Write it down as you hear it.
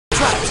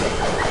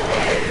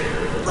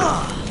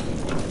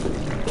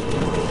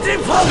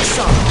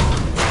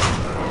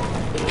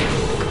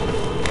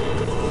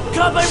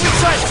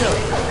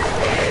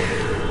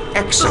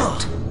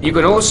Excellent. You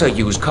can also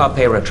use carpe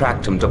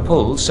retractum to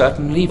pull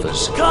certain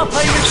levers. Carpe See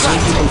if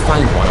you retractum! can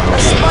find one on A the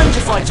wall.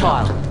 spongify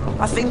tile!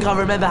 I think I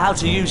remember how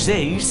to use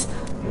these.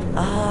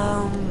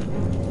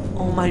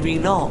 Or maybe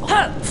not.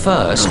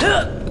 First,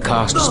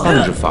 cast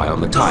Spongify on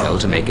the tile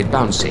to make it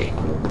bouncy.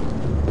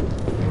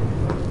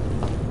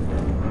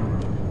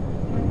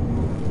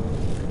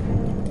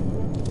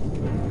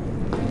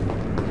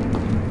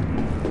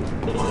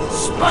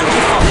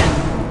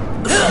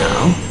 Spongify!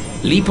 Now,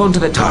 leap onto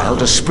the tile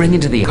to spring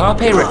into the carpe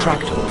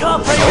retractum.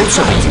 Carpe Can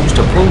also be retractum. used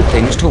to pull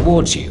things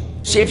towards you.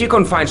 See if you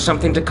can find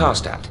something to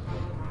cast at.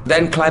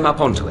 Then climb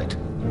up onto it.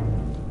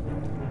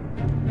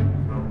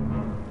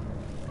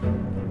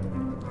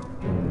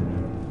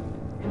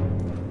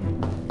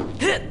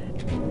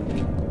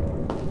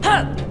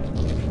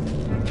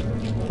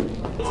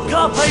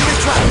 Carpe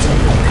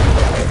retractum!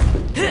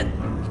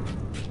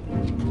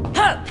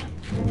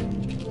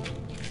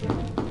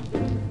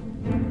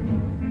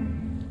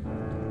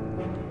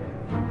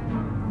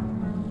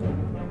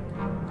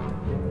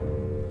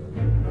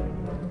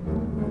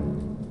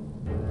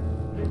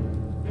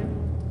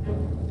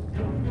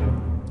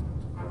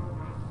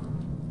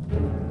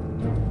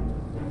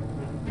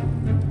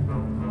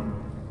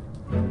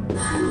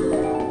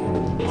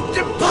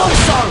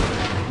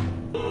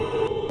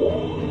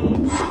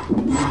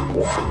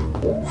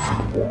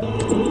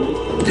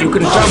 You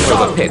can jump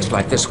over pits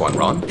like this one,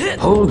 Ron.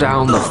 Hold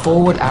down the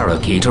forward arrow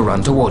key to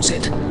run towards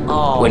it.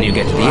 When you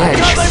get to the edge,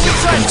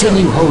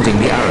 continue holding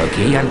the arrow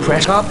key and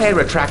press. Carpe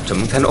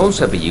retractum can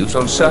also be used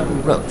on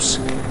certain ropes.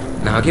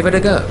 Now give it a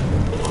go.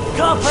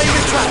 Carpe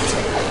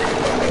retractum!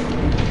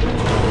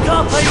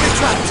 Carpe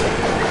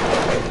retractum!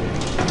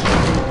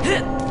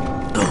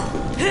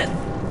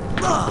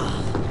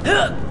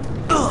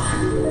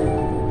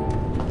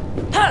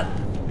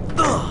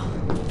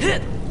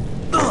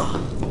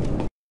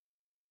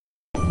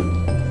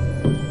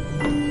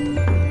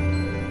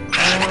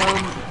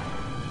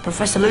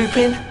 Professor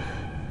Lupin?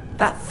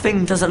 That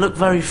thing doesn't look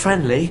very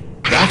friendly.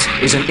 That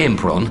is an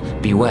imp, Ron.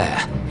 Beware.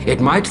 It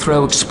might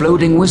throw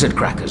exploding wizard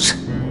crackers.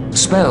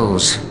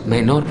 Spells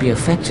may not be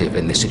effective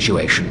in this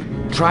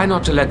situation. Try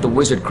not to let the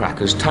wizard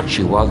crackers touch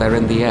you while they're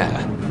in the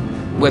air.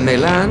 When they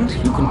land,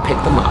 you can pick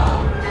them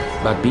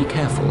up. But be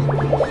careful.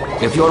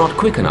 If you're not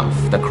quick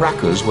enough, the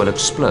crackers will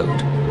explode.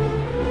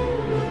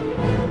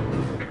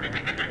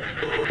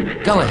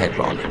 Go ahead,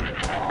 Ron.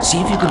 See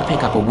if you can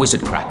pick up a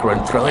wizard cracker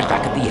and throw it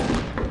back at the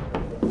imp.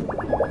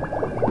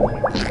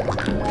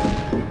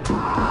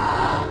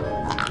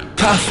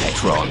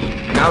 Perfect, Ron.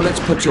 Now let's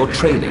put your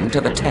training to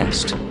the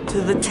test.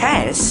 To the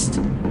test?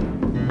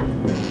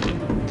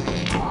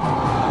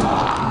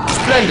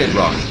 Splendid,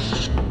 Ron.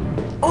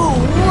 Oh,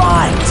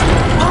 right!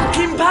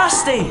 Pumpkin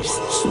pasties!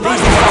 These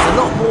are a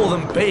lot more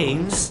than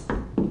beans.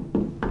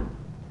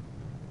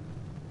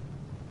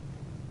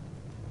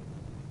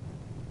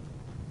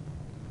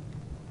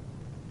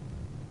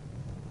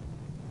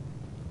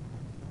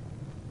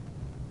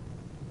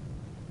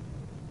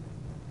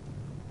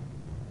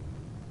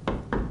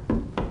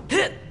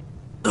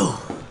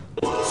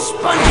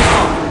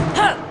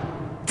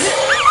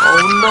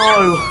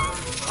 No!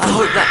 I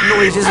hope that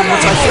noise isn't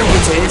what I think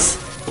it is.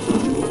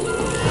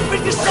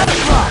 Rig to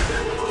Suncroft!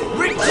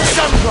 Rig to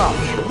Suncroft!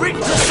 Rig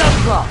to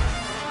Suncroft!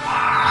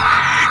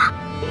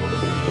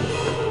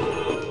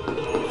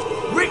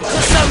 Rig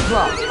to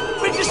Suncroft!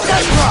 Rig to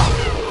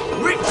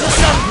Suncroft! Rig to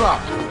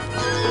Suncroft!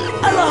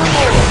 Hello!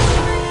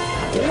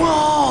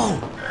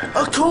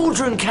 Whoa! A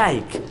cauldron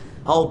cake!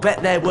 I'll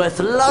bet they're worth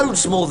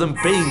loads more than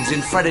beans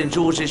in Fred and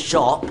George's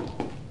shop.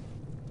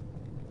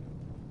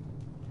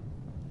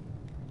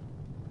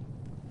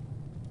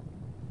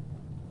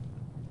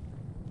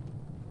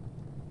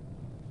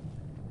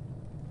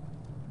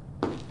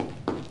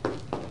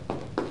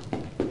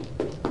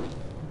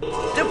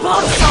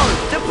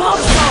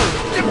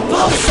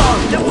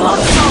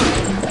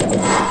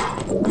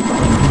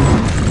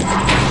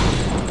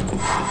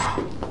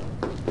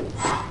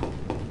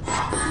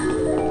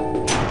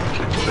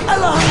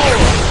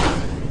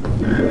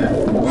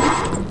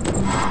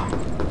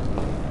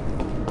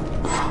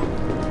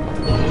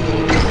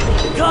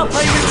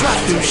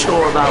 Too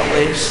sure about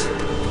this.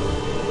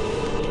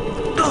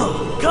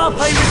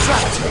 Carpe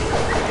retractum.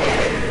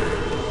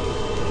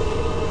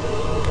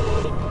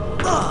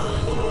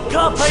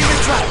 Carpe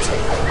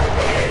retractum.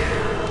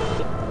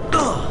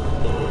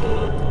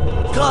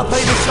 Carpe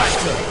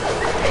retractum.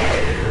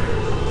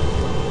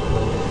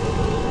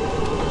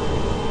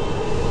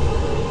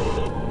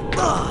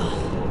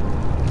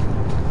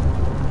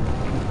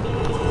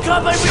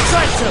 Carpe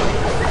retractum.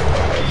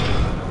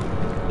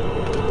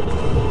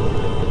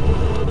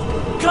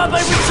 Carpe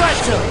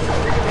retractum.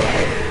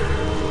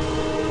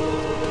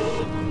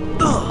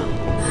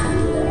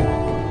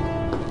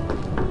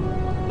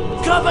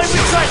 Carpe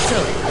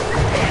retractum.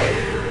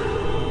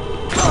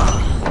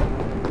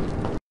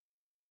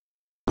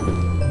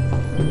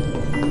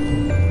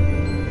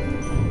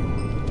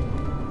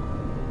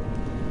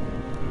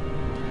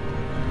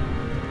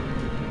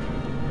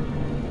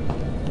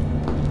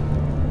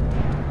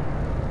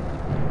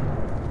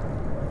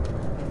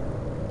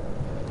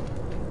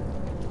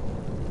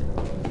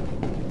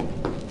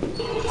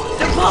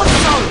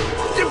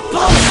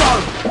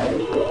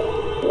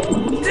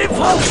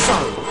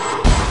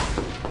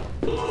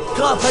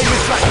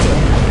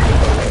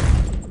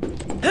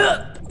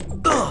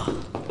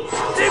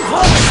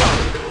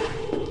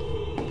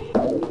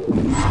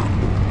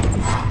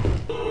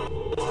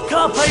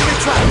 Carpe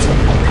retract!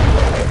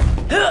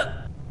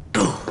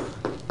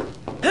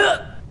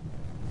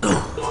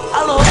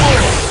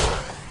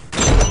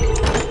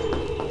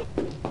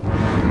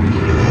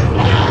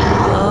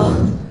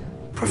 Hello!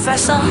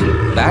 Professor?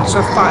 That's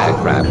a fire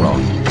crab,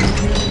 Ron.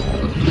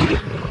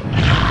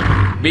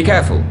 Be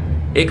careful.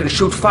 It can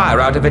shoot fire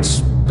out of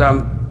its,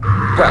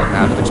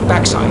 out of its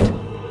backside.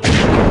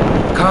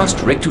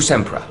 Cast Rictus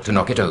Sempra to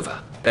knock it over.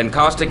 Then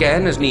cast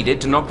again as needed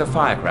to knock the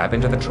fire crab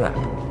into the trap.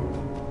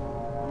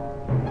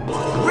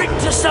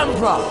 Rictus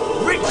Sempra!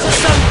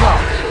 Rictus Sempra!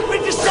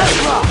 Rictus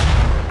Sempra!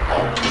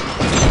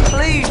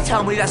 Please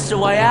tell me that's the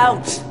way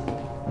out!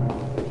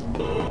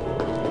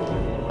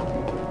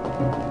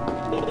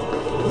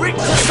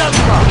 Rictus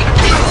Sempra!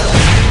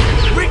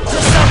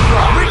 Rictus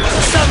Sempra!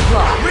 Rictus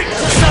Sempra!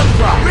 Rictus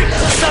Sempra!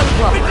 Rictus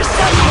Sempra! Rictus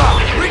Sempra!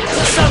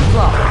 Rictus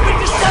Sempra!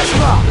 Rictus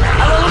Sempra!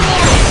 Hello,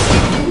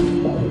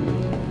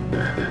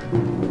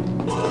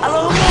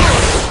 hello,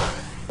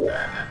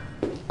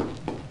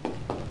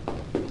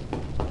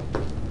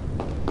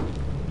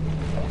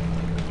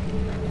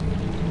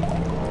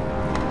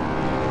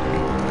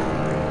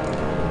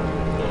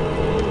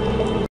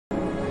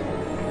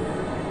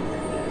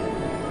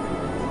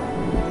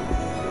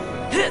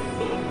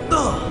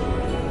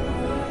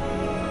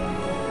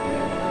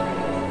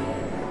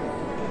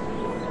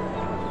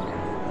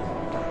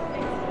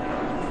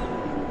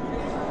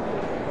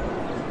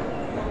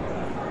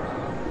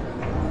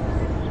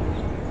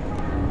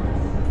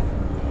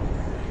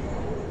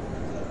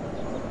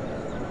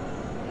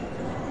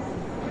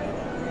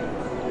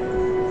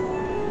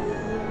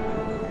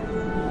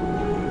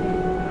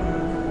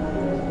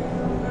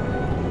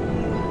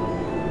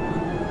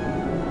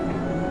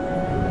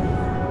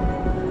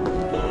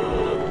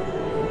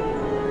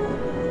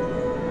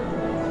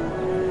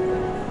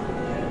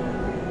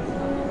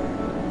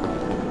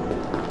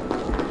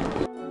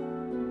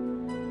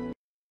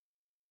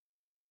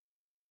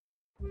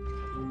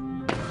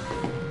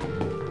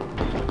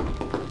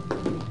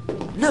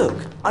 Look,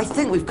 I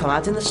think we've come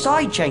out in the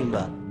side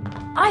chamber.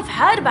 I've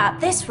heard about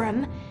this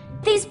room.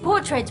 These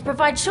portraits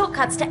provide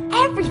shortcuts to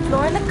every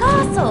floor in the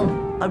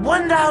castle. I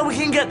wonder how we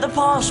can get the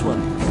password.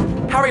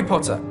 Harry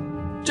Potter.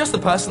 Just the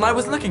person I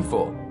was looking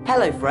for.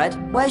 Hello,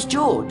 Fred. Where's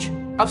George?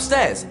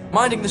 Upstairs,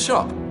 minding the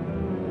shop.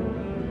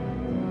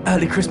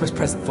 Early Christmas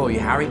present for you,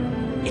 Harry.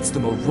 It's the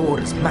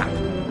Marauders map.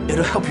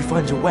 It'll help you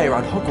find your way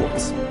around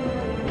Hogwarts.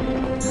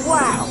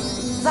 Wow!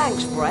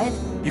 Thanks, Fred.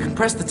 You can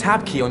press the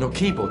tab key on your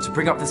keyboard to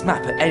bring up this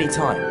map at any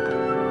time.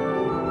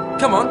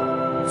 Come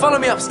on, follow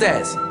me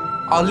upstairs.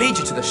 I'll lead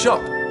you to the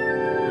shop.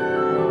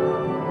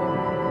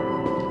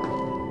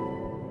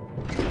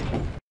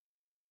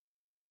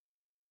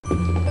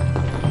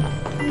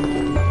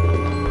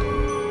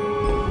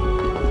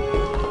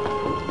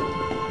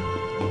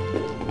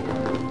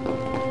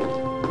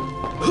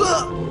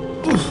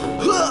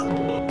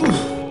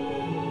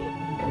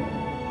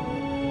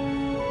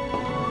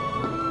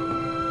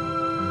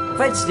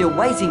 Fred's still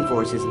waiting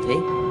for us, isn't he?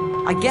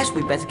 I guess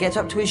we'd better get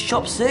up to his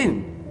shop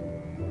soon.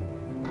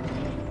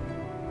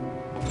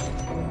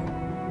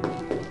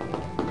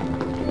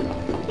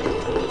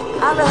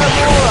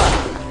 Alohomora!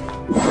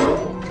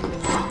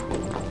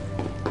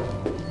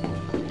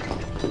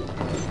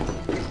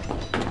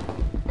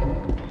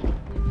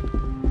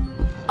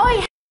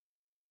 Oi,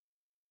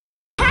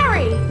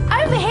 Harry!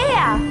 Over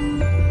here!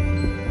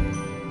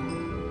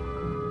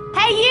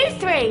 Hey, you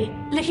three!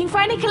 Looking for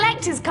any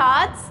collector's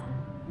cards?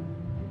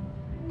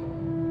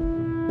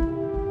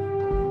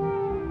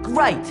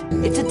 Great!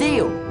 It's a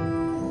deal!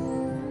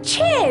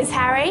 Cheers,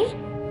 Harry!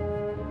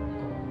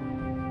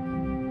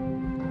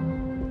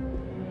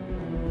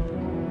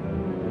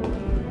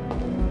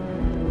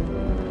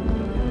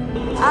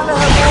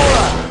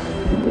 Alohomora!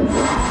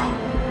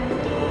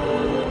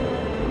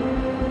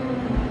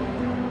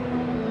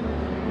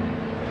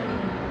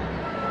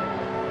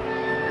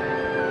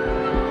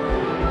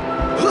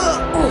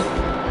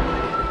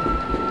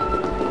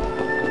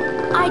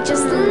 I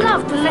just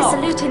love Professor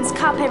Luton's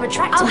Carpe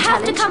Retracting I'll have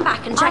to challenge. come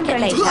back and check I'm it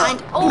going later. to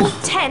find all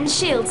 10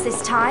 shields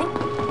this time.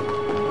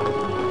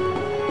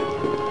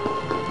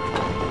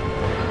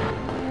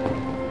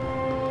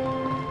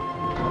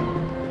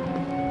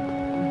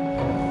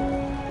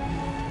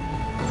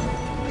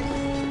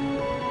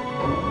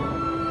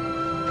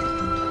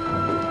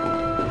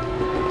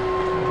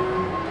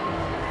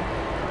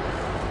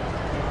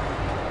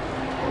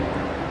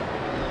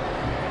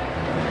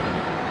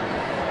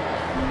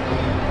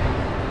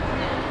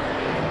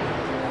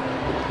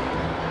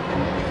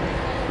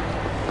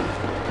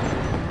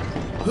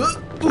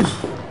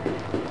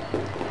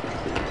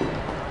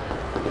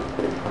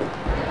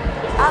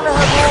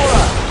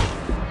 Alohomora!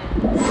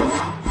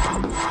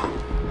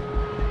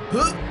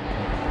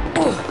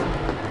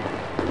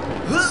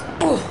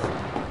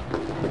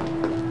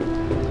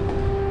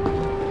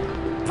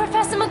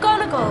 Professor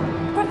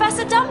McGonagall!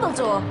 Professor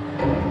Dumbledore!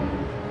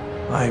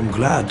 I'm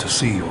glad to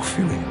see you're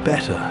feeling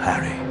better,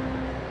 Harry.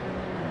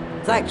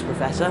 Thanks,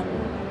 Professor.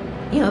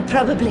 You're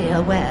probably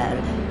aware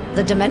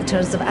The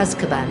Dementors of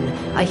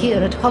Azkaban are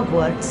here at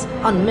Hogwarts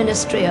on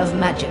Ministry of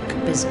Magic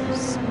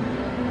business.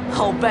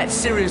 I'll bet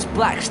Sirius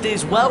Black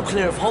steers well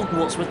clear of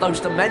Hogwarts with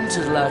those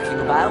Dementors lurking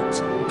about.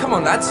 Come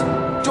on, lads.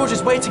 George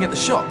is waiting at the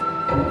shop.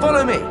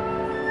 Follow me.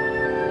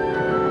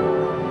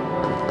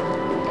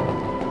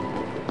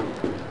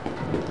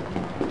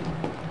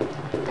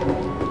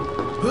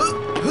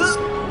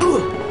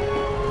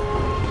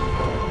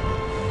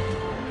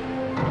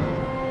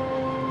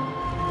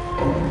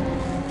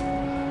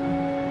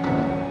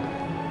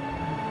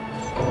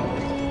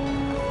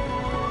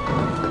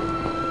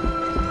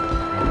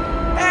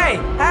 Hey,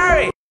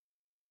 Harry!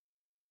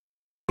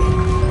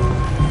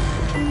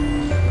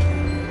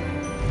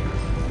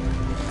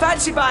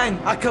 Fancy buying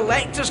a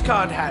collector's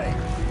card, Harry?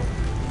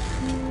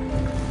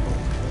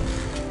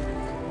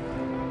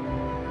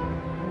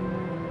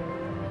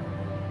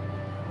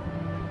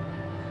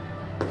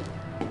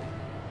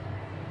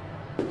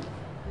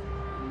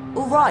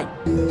 All right.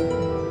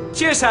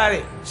 Cheers,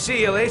 Harry.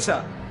 See you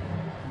later.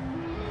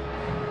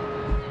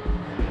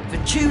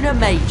 Fortuna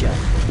Major.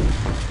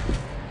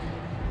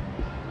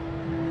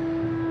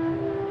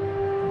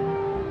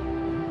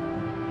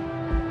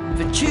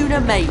 Fortuna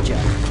Major.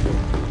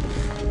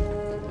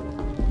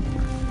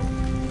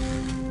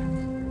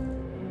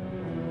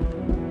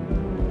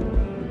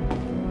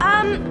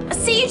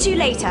 See you two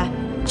later.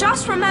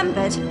 Just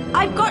remembered,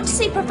 I've got to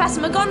see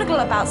Professor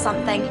McGonagall about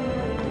something.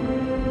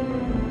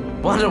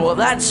 Wonder what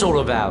that's all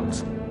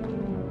about.